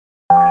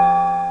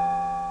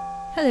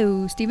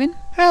Hello, Stephen.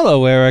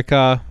 Hello,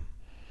 Erica.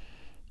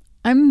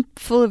 I'm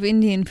full of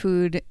Indian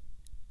food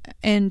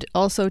and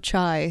also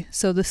chai,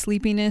 so the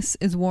sleepiness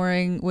is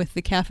warring with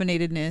the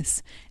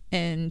caffeinatedness,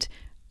 and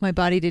my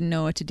body didn't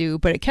know what to do,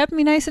 but it kept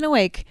me nice and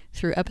awake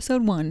through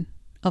episode 1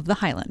 of the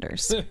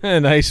Highlanders.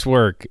 Nice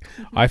work.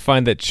 I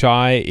find that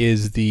chai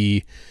is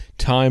the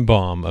time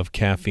bomb of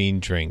caffeine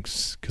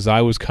drinks, because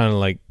I was kind of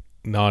like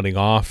nodding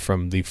off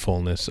from the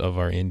fullness of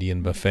our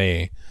Indian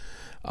buffet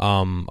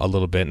a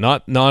little bit.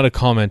 Not a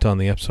comment on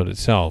the episode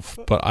itself,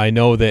 but I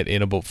know that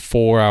in about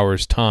 4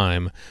 hours'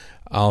 time,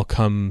 I'll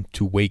come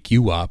to wake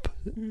you up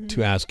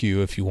to ask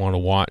you if you want to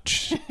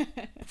watch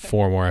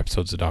 4 more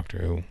episodes of Doctor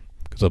Who,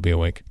 because I'll be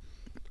awake.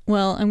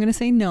 Well, I'm going to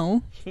say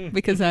no,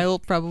 because I will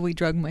probably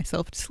drug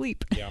myself to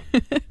sleep. Yeah.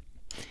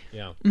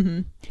 Yeah.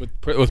 Mm-hmm.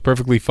 With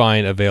perfectly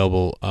fine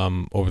available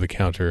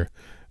over-the-counter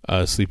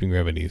sleeping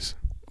remedies.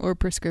 Or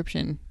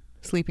prescription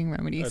sleeping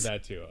remedies. Or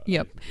that too.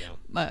 Yep.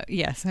 Yeah.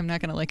 Yes, I'm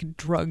not going to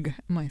drug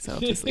myself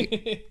to sleep.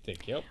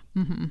 Thank you.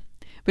 Mm-hmm.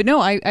 But no,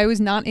 I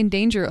was not in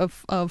danger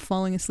of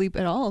falling asleep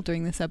at all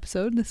during this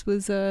episode. This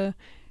was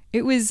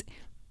it was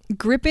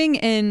gripping,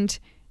 and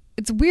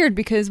it's weird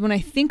because when I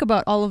think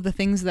about all of the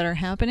things that are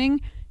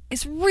happening,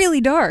 it's really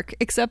dark,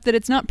 except that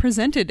it's not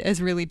presented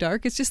as really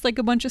dark. It's just like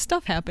a bunch of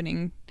stuff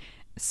happening.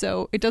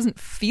 So it doesn't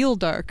feel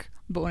dark,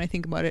 but when I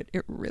think about it,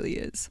 it really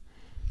is.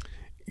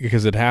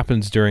 Because it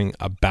happens during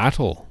a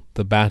battle,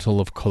 the Battle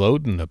of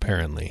Culloden,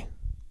 apparently.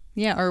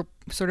 Yeah, or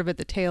sort of at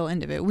the tail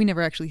end of it. We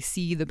never actually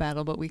see the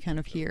battle, but we kind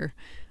of hear.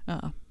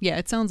 Yeah,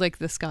 it sounds like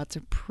the Scots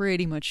are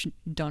pretty much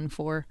done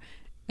for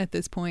at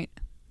this point.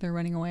 They're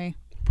running away.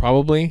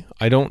 Probably.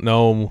 I don't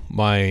know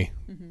my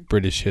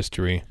British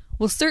history.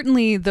 Well,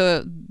 certainly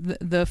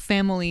the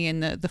family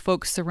and the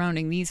folks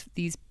surrounding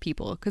these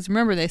people, because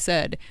remember they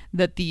said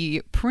that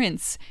the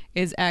prince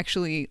is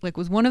actually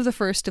was one of the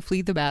first to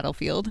flee the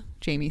battlefield.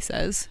 Jamie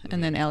says,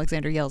 and then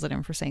Alexander yells at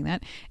him for saying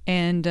that,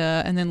 and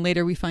then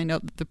later we find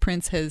out that the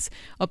prince has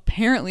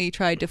apparently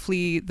tried to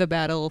flee the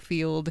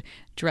battlefield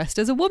dressed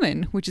as a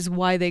woman, which is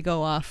why they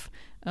go off.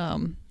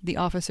 The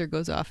officer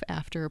goes off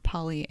after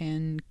Polly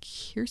and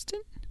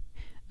Kirsten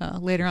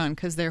later on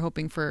because they're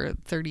hoping for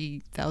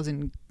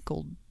 30,000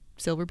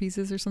 silver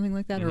pieces or something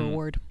like that, or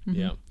reward. Mm-hmm.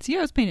 Yeah. So yeah,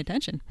 I was paying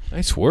attention.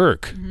 Nice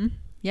work. Mm-hmm.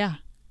 Yeah,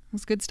 it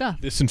was good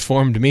stuff. This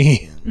informed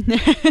me.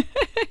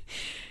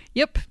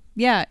 Yep.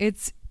 Yeah,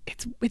 it's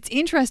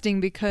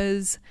interesting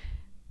because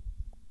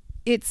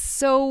it's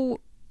so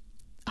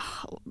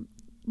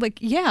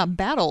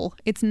battle.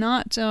 It's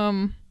not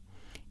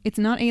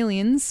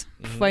aliens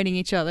fighting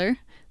each other.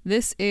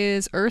 This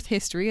is Earth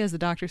history, as the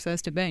Doctor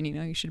says to Ben.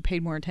 You should have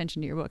paid more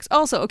attention to your books.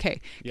 Also,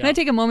 okay, can I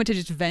take a moment to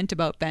just vent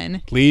about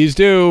Ben? Please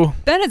do.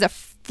 Ben is a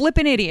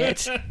flippin'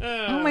 idiot.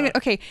 Oh my god.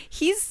 Okay,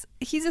 he's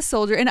a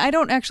soldier, and I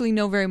don't actually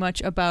know very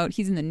much about.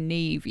 He's in the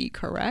Navy,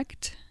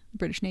 correct?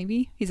 British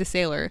Navy. He's a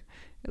sailor,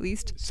 at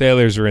least.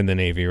 Sailors are in the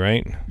Navy,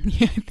 right?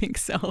 Yeah, I think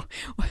so.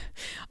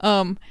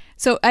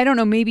 So I don't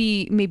know.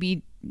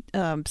 Maybe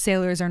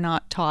sailors are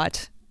not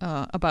taught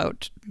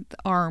about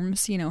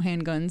arms,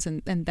 handguns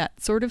and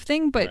that sort of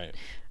thing. But right.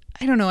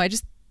 I don't know.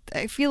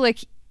 I feel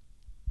like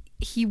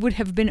he would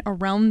have been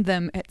around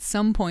them at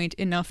some point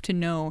enough to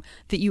know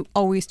that you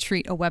always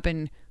treat a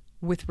weapon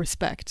with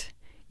respect.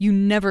 You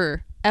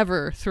never,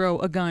 ever throw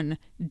a gun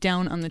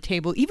down on the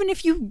table. Even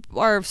if you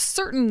are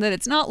certain that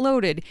it's not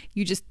loaded,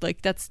 you just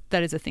that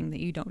is a thing that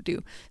you don't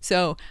do.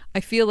 So I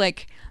feel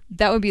like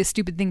that would be a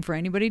stupid thing for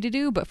anybody to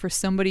do, but for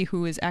somebody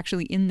who is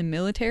actually in the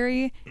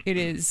military, it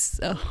is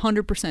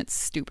 100%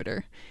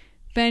 stupider.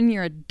 Ben,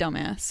 you're a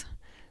dumbass.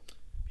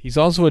 He's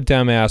also a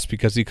dumbass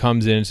because he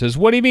comes in and says,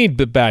 "What do you mean,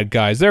 the bad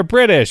guys? They're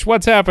British.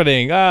 What's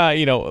happening?"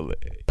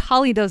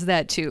 Polly does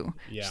that too.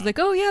 Yeah. She's like,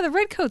 "Oh yeah, the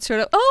redcoats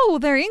showed up. Oh,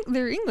 they're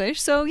English,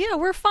 so yeah,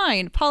 we're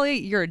fine." Polly,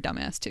 you're a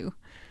dumbass too.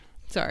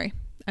 Sorry,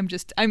 I'm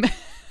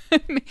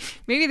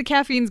maybe the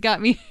caffeine's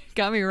got me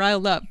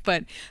riled up,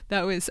 but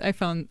I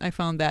found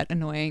that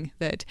annoying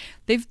that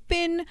they've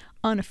been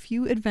on a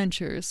few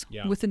adventures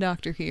with the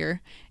Doctor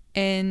here,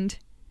 and.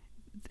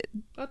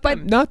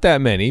 Not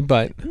that many,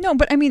 but... No,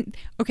 but I mean,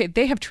 okay,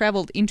 they have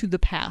traveled into the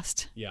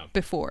past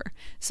before.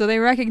 So they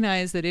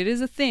recognize that it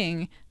is a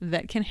thing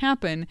that can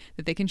happen,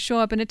 that they can show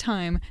up in a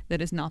time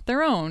that is not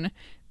their own.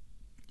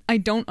 I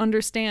don't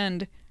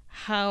understand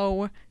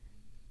how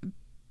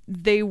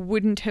they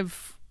wouldn't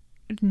have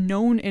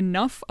known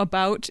enough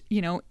about,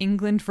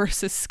 England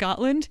versus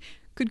Scotland.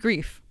 Good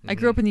grief. Mm-hmm. I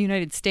grew up in the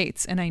United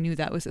States, and I knew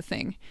that was a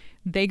thing.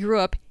 They grew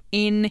up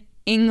in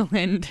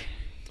England.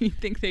 You'd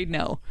think they'd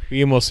know.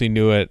 We mostly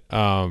knew it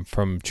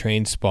from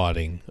Train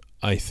Spotting,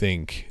 I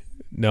think.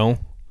 No?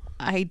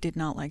 I did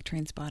not like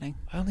Train Spotting.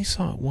 I only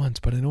saw it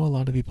once, but I know a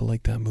lot of people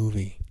like that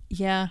movie.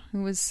 Yeah, it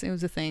was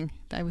a thing.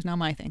 That was not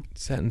my thing.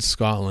 It's set in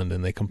Scotland,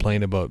 and they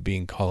complain about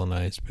being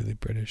colonized by the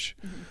British,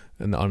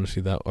 and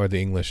honestly, or the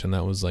English, and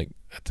that was at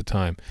the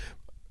time.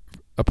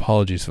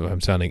 Apologies if I'm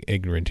sounding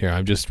ignorant here.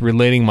 I'm just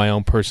relating my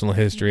own personal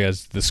history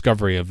as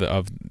discovery of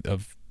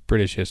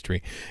British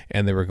history,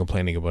 and they were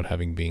complaining about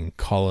having been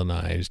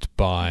colonized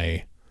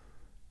by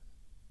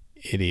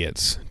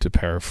idiots, to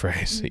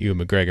paraphrase Ewan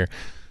McGregor.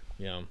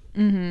 Yeah.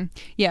 Mm-hmm.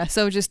 Yeah.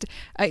 So just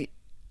I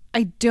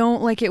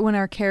don't like it when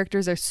our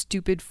characters are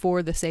stupid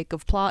for the sake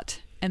of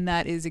plot, and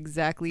that is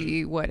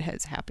exactly what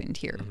has happened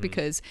here.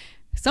 Because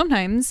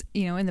sometimes,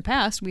 in the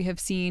past we have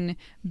seen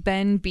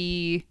Ben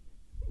be,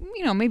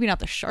 maybe not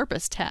the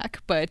sharpest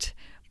tack, but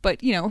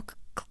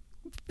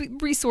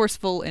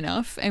resourceful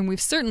enough, and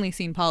we've certainly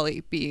seen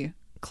Polly be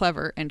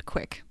clever and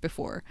quick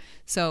before.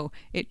 So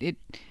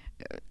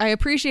I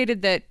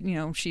appreciated that,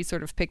 she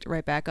sort of picked it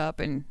right back up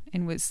and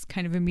was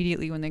kind of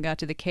immediately when they got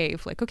to the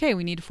cave, like, okay,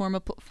 we need to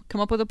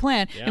come up with a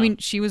plan. Yeah. I mean,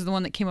 she was the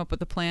one that came up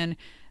with a plan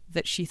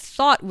that she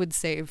thought would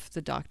save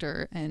the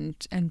doctor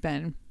and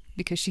Ben,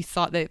 because she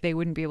thought that they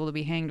wouldn't be able to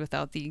be hanged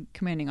without the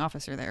commanding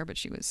officer there, but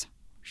she was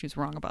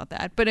wrong about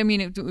that. But I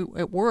mean,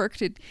 it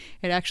worked. It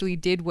actually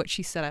did what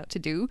she set out to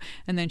do.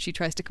 And then she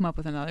tries to come up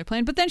with another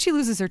plan. But then she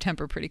loses her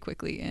temper pretty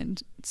quickly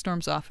and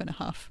storms off in a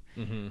huff,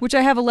 which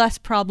I have a less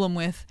problem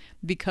with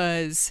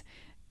because,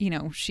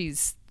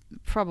 she's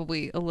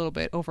probably a little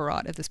bit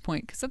overwrought at this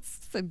point, because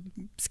that's a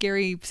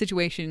scary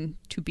situation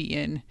to be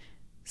in.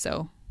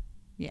 So,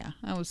 yeah,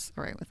 I was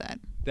all right with that.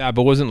 Yeah,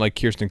 but wasn't like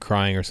Kirsten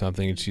crying or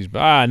something, and she's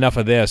enough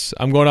of this.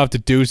 I'm going off to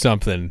do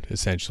something,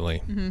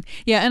 essentially. Mm-hmm.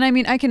 Yeah, and I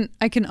mean, I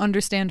can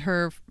understand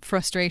her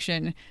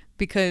frustration,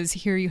 because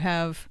here you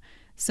have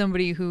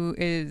somebody who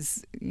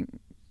is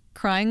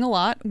crying a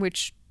lot,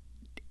 which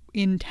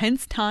in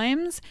tense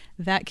times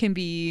that can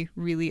be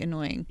really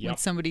annoying. Yep. When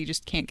somebody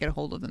just can't get a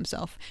hold of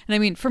themselves. And I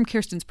mean, from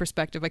Kirsten's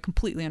perspective, I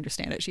completely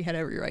understand it. She had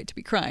every right to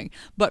be crying.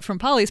 But from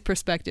Polly's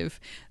perspective,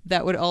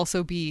 that would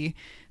also be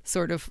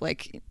sort of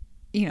like,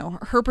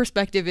 her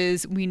perspective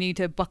is we need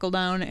to buckle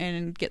down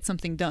and get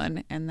something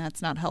done, and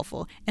that's not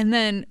helpful. And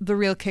then the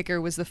real kicker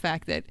was the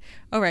fact that,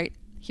 all right,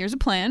 here's a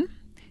plan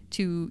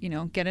to,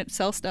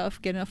 sell stuff,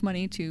 get enough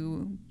money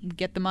to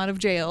get them out of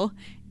jail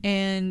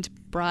and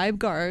bribe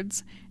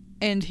guards.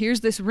 And here's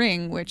this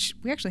ring, which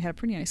we actually had a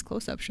pretty nice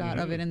close-up shot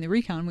of it in the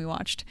recon we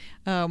watched,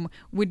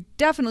 would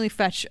definitely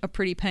fetch a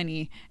pretty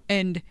penny.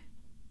 And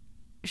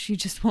she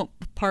just won't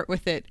part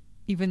with it,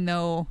 even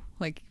though,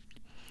 like,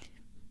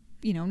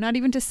 not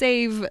even to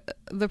save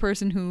the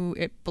person who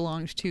it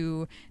belonged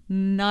to,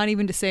 not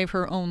even to save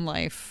her own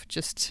life.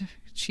 Just,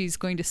 she's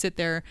going to sit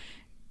there,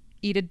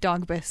 eat a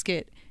dog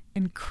biscuit,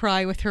 and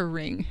cry with her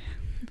ring.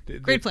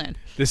 Great plan.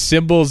 The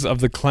symbols of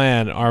the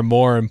clan are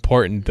more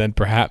important than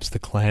perhaps the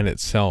clan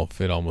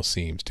itself, it almost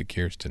seems, to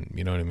Kirsten.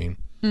 You know what I mean?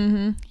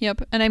 Mm-hmm.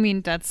 Yep. And I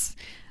mean, that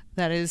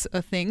is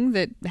a thing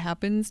that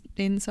happens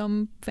in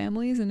some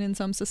families and in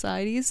some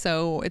societies,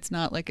 so it's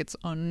not like it's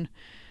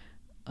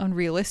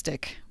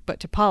unrealistic. But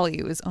to Polly,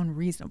 it was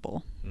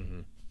unreasonable.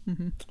 Mm-hmm.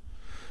 Mm-hmm.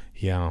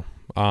 Yeah.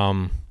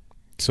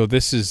 So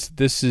this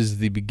is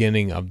the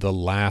beginning of the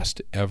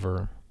last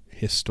ever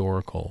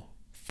historical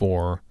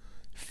for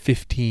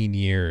 15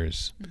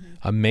 years,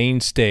 a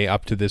mainstay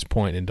up to this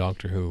point in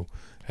Doctor Who,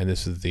 and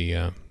this is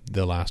the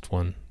last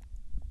one.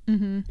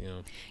 Mm-hmm.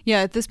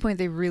 Yeah, at this point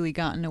they've really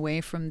gotten away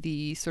from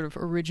the sort of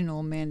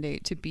original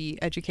mandate to be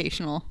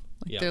educational.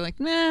 They're like,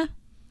 nah,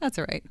 that's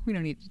all right. We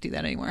don't need to do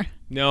that anymore.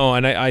 No,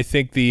 and I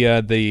think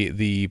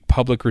the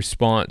public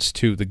response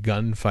to the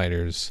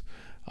gunfighters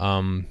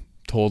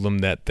told them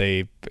that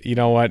they,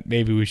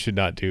 maybe we should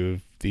not do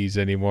these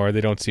anymore.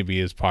 They don't seem to be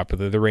as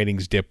popular. The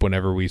ratings dip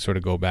whenever we sort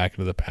of go back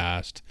into the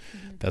past,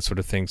 that sort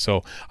of thing.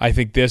 So I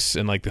think this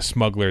and like the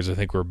Smugglers, I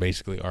think were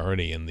basically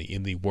already in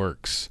the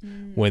works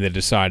when they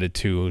decided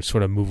to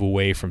sort of move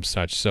away from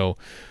such. So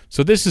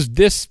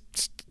this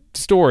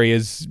story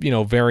is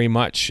very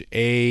much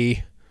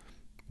a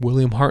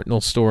William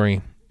Hartnell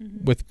story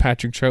with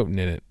Patrick Troughton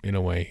in it, in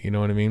a way. You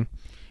know what I mean?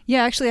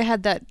 Yeah, actually, I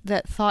had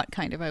that thought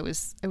kind of. I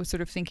was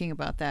sort of thinking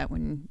about that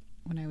when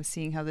I was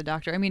seeing how the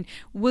Doctor. I mean,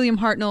 William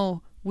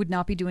Hartnell would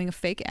not be doing a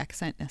fake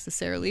accent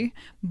necessarily,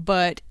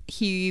 but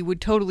he would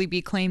totally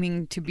be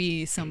claiming to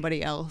be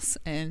somebody else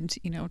and,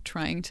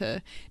 trying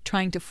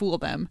to fool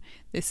them.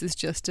 This is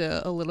just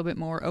a little bit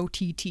more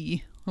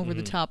OTT, over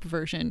the top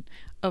version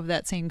of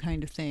that same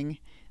kind of thing.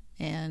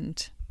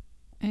 And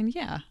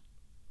yeah,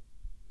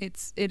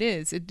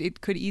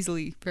 it could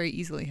very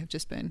easily have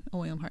just been a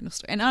William Hartnell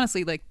story. And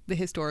honestly, like, the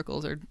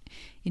historicals are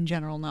in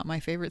general not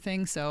my favorite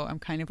thing, so I'm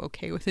kind of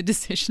okay with the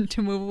decision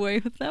to move away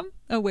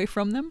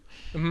from them.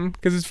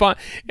 Because it's fun,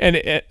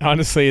 and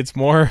honestly, it's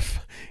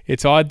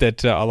odd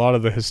that a lot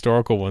of the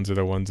historical ones are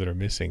the ones that are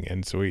missing,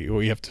 and so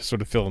we have to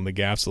sort of fill in the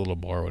gaps a little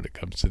more when it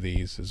comes to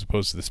these, as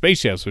opposed to the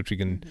spaceships, which we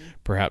can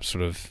perhaps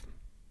sort of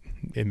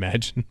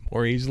imagine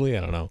more easily. I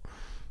don't know.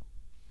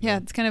 Yeah,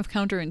 it's kind of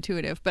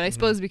counterintuitive, but I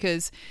suppose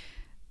because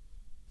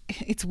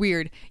it's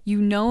weird.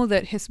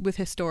 That with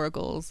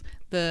historicals,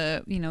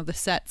 the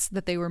sets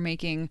that they were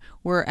making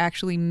were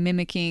actually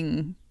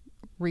mimicking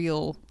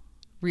real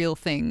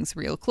things,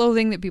 real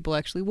clothing that people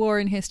actually wore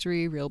in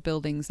history, real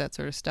buildings, that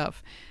sort of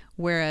stuff.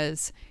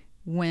 Whereas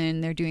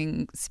when they're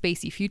doing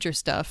spacey future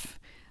stuff,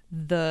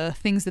 the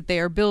things that they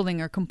are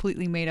building are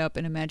completely made up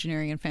and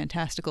imaginary and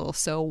fantastical.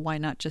 So why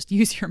not just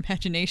use your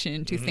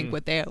imagination to think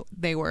what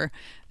they were,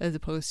 as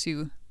opposed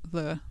to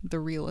the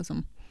realism?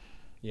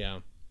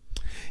 Yeah.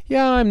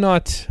 Yeah, I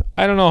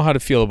don't know how to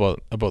feel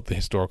about the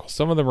historical.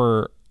 Some of them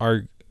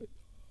are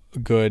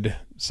good.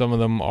 Some of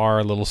them are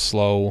a little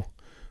slow,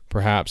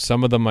 perhaps.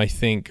 Some of them, I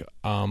think,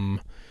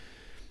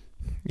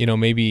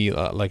 maybe,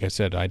 like I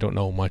said, I don't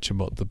know much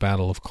about the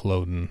Battle of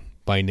Culloden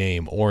by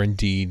name, or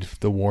indeed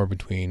the war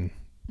between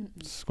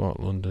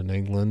Scotland and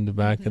England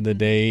back in the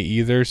day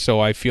either. So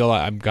I feel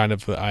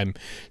I'm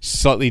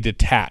slightly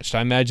detached.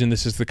 I imagine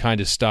this is the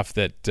kind of stuff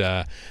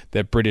that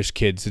British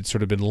kids had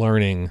sort of been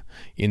learning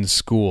in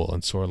school,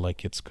 and sort of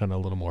like it's kind of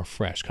a little more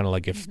fresh. Kind of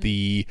like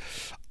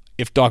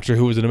if Doctor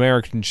Who was an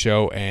American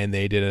show and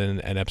they did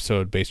an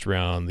episode based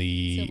around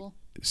the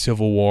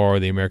Civil War or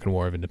the American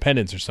War of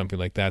Independence or something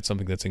like that,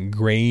 something that's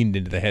ingrained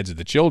into the heads of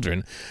the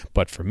children.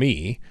 But for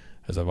me,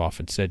 as I've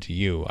often said to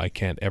you, I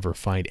can't ever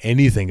find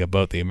anything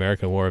about the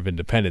American War of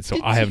Independence, so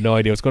I have no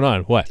idea what's going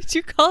on. What? Did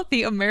you call it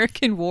the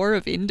American War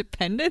of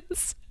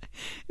Independence?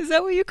 Is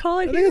that what you call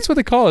it? I think that's what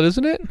they call it,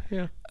 isn't it?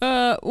 Yeah.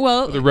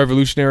 Well, the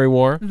Revolutionary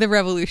War. The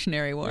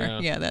Revolutionary War.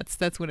 Yeah,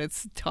 that's what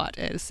it's taught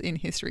as in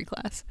history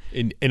class.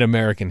 In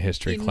American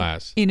history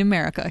class. In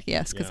America,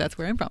 yes, because that's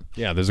where I'm from.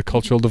 Yeah, there's a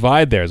cultural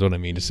divide there, is what I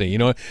mean to say. You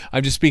know,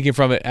 I'm just speaking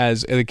from it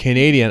as a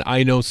Canadian.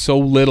 I know so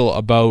little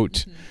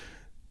about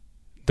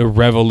the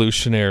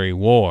Revolutionary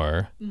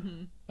War.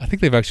 I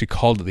think they've actually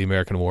called it the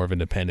American War of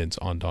Independence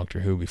on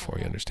Doctor Who before,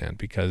 you understand,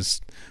 because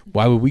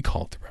why would we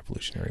call it the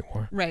Revolutionary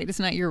War? Right, it's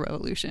not your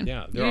revolution.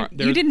 Yeah,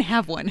 you didn't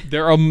have one.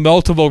 There are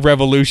multiple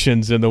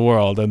revolutions in the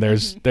world, and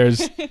there's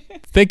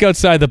think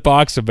outside the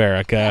box,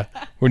 America,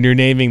 when you're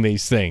naming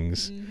these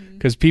things,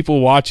 because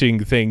people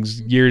watching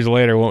things years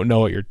later won't know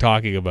what you're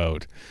talking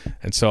about,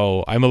 and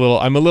so I'm a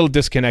little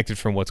disconnected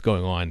from what's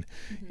going on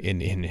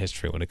in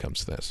history when it comes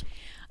to this.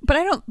 But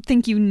I don't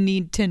think you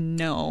need to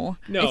know.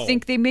 No. I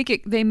think they make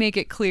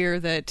it clear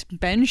that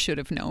Ben should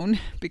have known,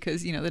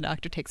 because the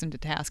Doctor takes him to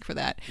task for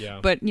that. Yeah.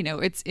 But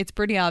it's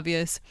pretty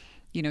obvious.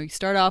 You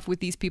start off with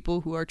these people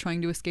who are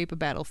trying to escape a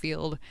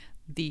battlefield.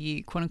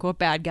 The quote unquote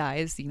bad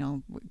guys,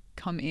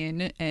 come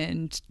in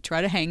and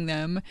try to hang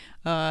them.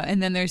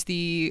 And then there's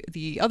the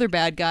other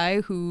bad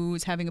guy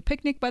who's having a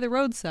picnic by the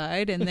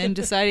roadside and then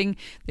deciding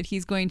that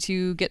he's going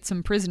to get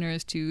some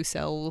prisoners to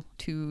sell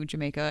to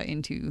Jamaica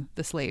into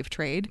the slave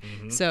trade.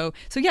 So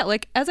yeah,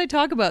 like as I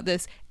talk about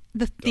this,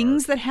 the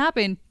things that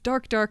happen,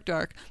 dark.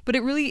 But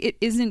it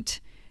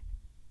isn't,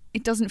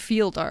 it doesn't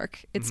feel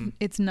dark.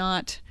 It's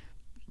not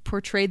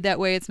portrayed that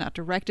way. It's not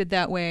directed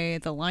that way.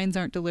 The lines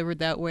aren't delivered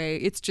that way.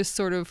 It's just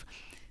sort of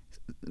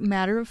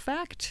matter of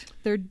fact.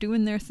 They're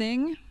doing their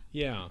thing.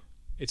 Yeah.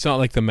 It's not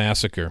like the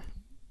massacre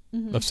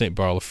of St.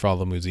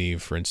 Bartholomew's Eve,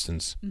 for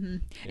instance. Yeah.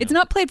 It's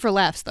not played for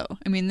laughs, though.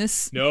 I mean,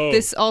 this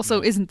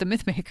also isn't the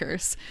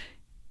Mythmakers.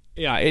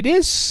 Yeah, it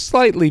is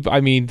slightly. I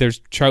mean, there's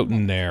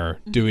Troughton there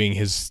doing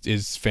his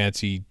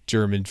fancy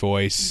German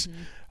voice.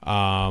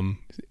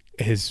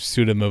 His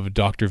pseudonym of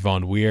Dr.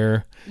 Von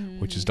Weir,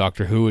 which is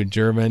Doctor Who in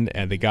German,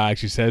 and the guy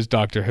actually says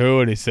Doctor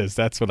Who, and he says,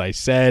 "That's what I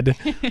said."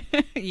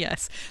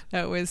 Yes,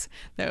 that was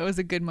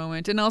a good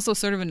moment, and also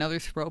sort of another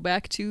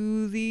throwback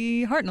to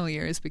the Hartnell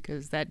years,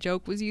 because that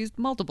joke was used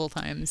multiple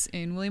times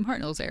in William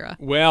Hartnell's era.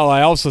 Well,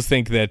 I also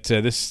think that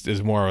this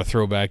is more of a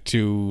throwback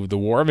to the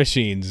War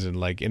Machines and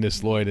like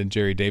Innes Lloyd and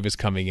Jerry Davis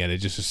coming in and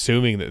just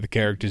assuming that the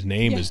character's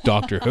name is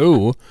Doctor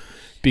Who.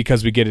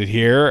 Because we get it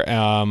here,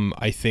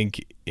 I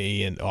think,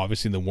 and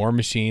obviously in the War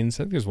Machines.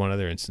 I think there's one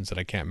other instance that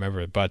I can't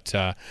remember, but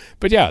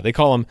yeah, they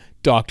call him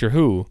Doctor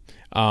Who.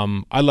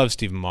 I love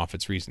Stephen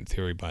Moffat's recent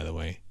theory, by the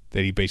way,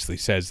 that he basically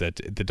says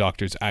that the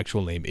Doctor's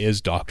actual name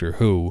is Doctor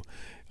Who.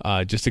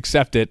 Just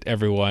accept it,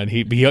 everyone.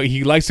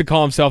 He likes to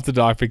call himself the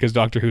Doctor because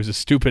Doctor Who's a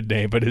stupid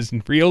name, but his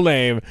real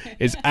name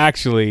is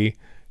actually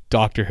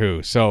Doctor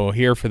Who. So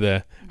here for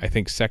the, I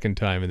think, second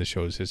time in the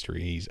show's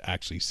history, he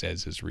actually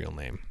says his real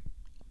name.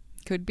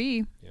 Could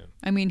be. Yeah.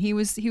 I mean, he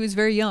was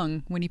very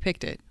young when he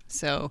picked it.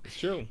 So it's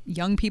true.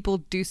 Young people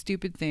do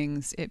stupid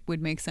things. It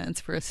would make sense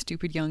for a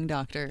stupid young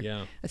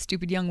doctor, a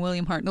stupid young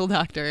William Hartnell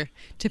doctor,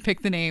 to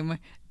pick the name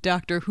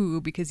Doctor Who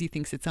because he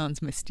thinks it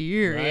sounds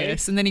mysterious.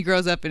 Right? And then he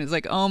grows up and is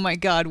like, oh my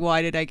God,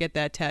 why did I get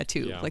that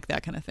tattoo? Yeah. Like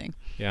that kind of thing.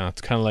 Yeah,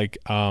 it's kind of like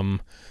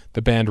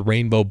the band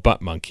Rainbow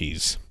Butt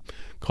Monkeys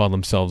called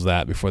themselves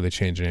that before they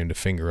changed their name to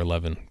Finger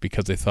 11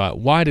 because they thought,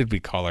 why did we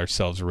call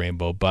ourselves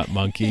Rainbow Butt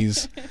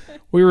Monkeys?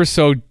 We were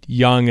so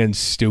young and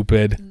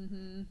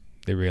stupid.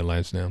 They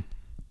realize now.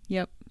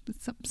 Yep.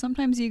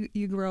 Sometimes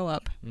you grow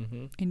up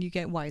and you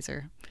get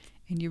wiser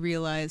and you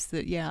realize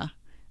that,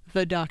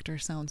 the Doctor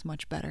sounds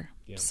much better.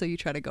 Yeah. So you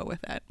try to go with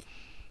that.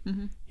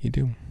 You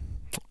do.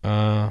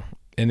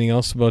 Anything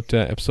else about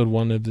episode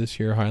 1 of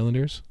this year,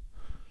 Highlanders?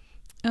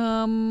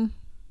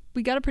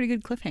 We got a pretty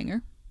good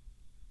cliffhanger.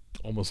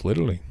 Almost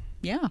literally.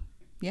 Yeah,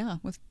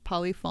 with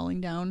Polly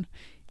falling down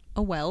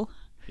a well.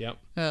 Yep.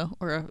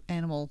 Or an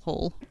animal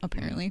hole,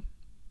 apparently.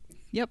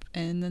 Yep,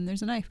 and then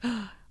there's a knife.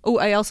 Oh,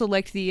 I also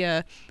liked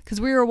the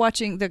because we were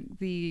watching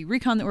the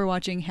recon that we're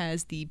watching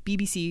has the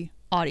BBC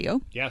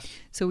audio. Yes.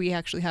 So we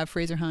actually have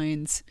Fraser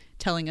Hines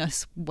telling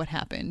us what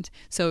happened.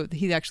 So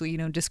he actually,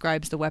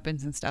 describes the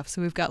weapons and stuff.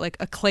 So we've got like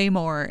a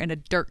claymore and a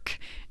dirk,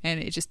 and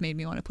it just made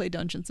me want to play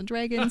Dungeons and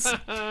Dragons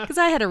because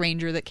I had a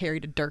ranger that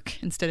carried a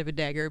dirk instead of a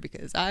dagger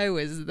because I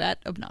was that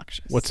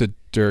obnoxious. What's a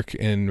dirk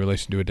in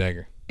relation to a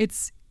dagger?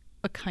 It's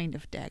a kind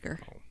of dagger.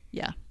 Oh.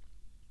 Yeah.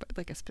 But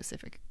like a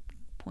specific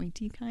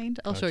pointy kind.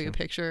 I'll show you a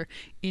picture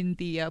in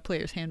the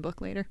player's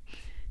handbook later.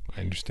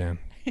 I understand.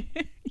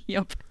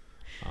 Yep.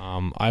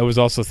 I was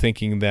also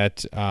thinking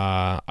that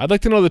I'd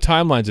like to know the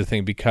timelines of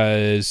things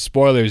because,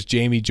 spoilers,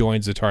 Jamie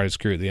joins the TARDIS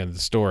crew at the end of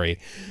the story,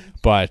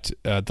 but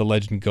the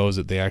legend goes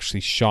that they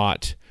actually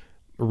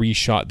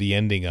reshot the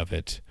ending of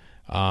it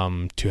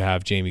to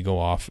have Jamie go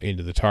off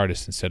into the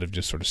TARDIS instead of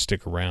just sort of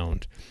stick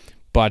around.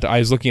 But I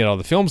was looking at all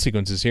the film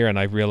sequences here, and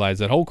I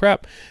realized that, oh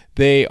crap,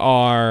 they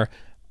are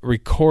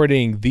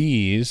recording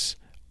these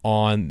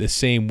on the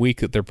same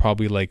week that they're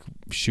probably like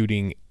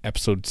shooting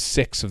episode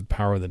 6 of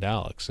Power of the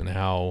Daleks, and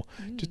how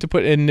just to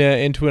put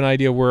into an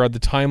idea where the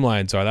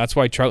timelines are. That's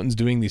why Troughton's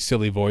doing these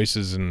silly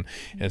voices and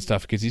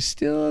stuff, because he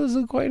still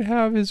doesn't quite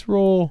have his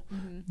role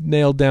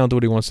nailed down to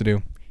what he wants to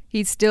do.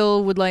 He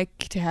still would like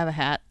to have a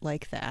hat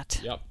like that.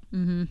 Yep.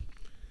 Mm-hmm.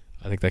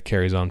 I think that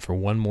carries on for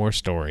one more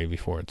story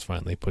before it's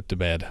finally put to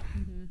bed.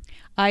 Mm-hmm.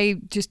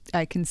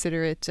 I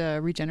consider it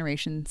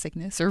regeneration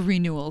sickness or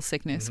renewal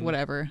sickness,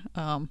 whatever.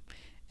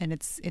 And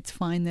it's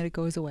fine that it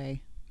goes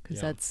away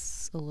because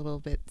that's a little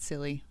bit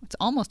silly. It's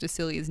almost as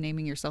silly as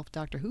naming yourself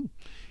Doctor Who.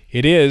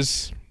 It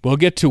is. We'll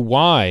get to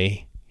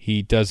why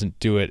he doesn't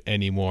do it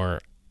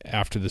anymore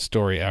after the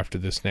story, after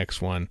this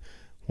next one,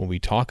 when we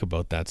talk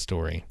about that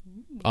story.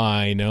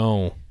 I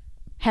know.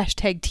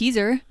 Hashtag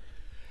teaser.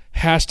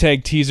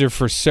 Hashtag teaser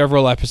for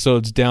several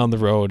episodes down the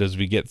road as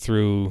we get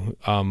through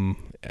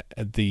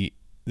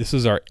this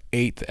is our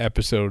 8th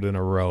episode in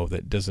a row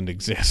that doesn't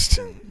exist.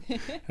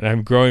 And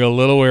I'm growing a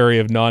little wary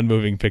of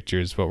non-moving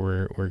pictures, but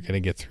we're going to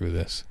get through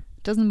this.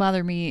 Doesn't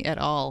bother me at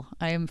all.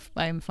 I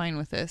am fine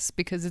with this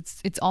because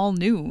it's all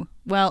new.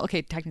 Well,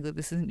 okay, technically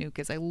this isn't new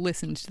because I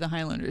listened to the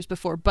Highlanders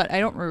before, but I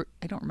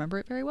don't remember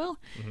it very well.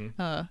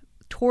 Mm-hmm.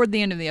 Toward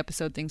the end of the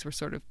episode, things were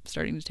sort of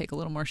starting to take a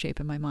little more shape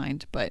in my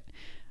mind, but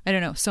I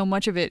don't know. So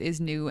much of it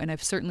is new, and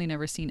I've certainly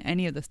never seen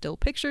any of the still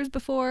pictures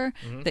before.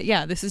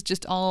 Mm-hmm. This is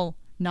just all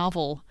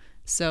novel.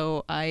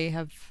 So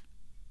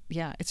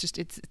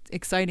it's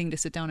exciting to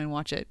sit down and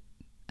watch it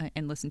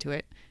and listen to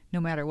it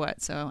no matter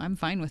what. So I'm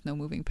fine with no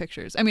moving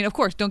pictures. I mean, of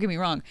course, don't get me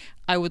wrong.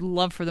 I would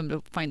love for them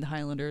to find the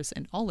Highlanders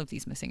and all of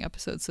these missing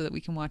episodes so that we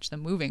can watch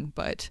them moving.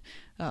 But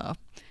I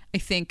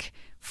think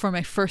for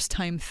my first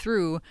time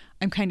through,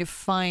 I'm kind of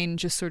fine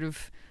just sort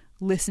of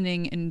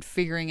listening and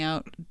figuring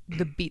out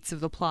the beats of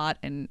the plot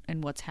and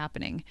what's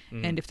happening.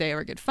 And if they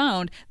ever get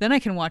found, then I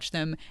can watch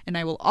them and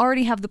I will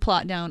already have the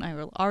plot down. I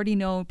will already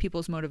know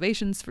people's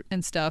motivations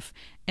and stuff.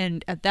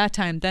 And at that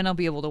time, then I'll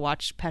be able to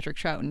watch Patrick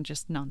Troughton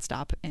just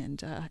nonstop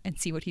and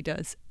see what he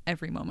does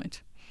every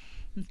moment.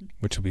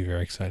 Which will be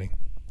very exciting.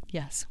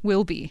 Yes,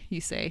 will be, you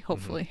say,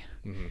 hopefully.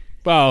 Mm-hmm.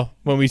 Well,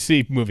 when we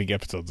see moving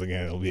episodes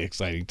again, it'll be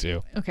exciting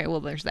too. Okay,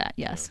 well, there's that,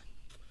 yes.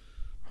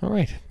 All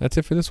right, that's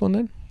it for this one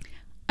then?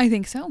 I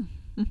think so.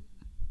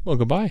 Well,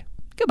 goodbye.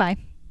 Goodbye.